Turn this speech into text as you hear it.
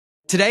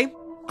Today,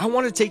 I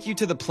want to take you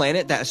to the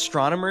planet that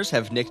astronomers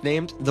have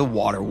nicknamed the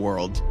Water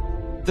World.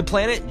 The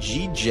planet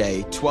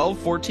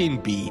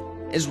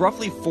GJ1214b is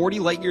roughly 40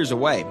 light-years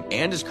away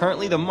and is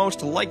currently the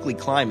most likely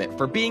climate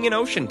for being an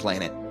ocean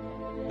planet.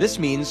 This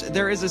means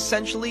there is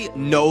essentially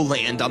no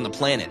land on the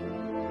planet,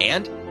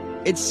 and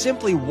it's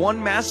simply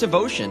one massive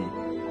ocean.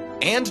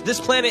 And this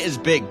planet is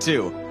big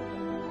too.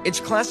 It's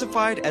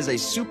classified as a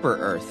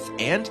super-Earth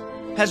and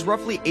has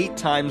roughly 8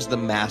 times the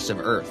mass of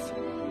Earth.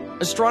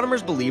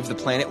 Astronomers believe the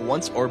planet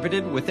once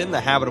orbited within the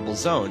habitable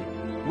zone,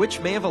 which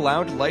may have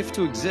allowed life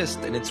to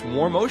exist in its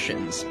warm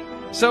oceans.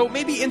 So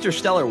maybe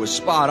Interstellar was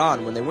spot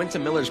on when they went to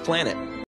Miller's planet.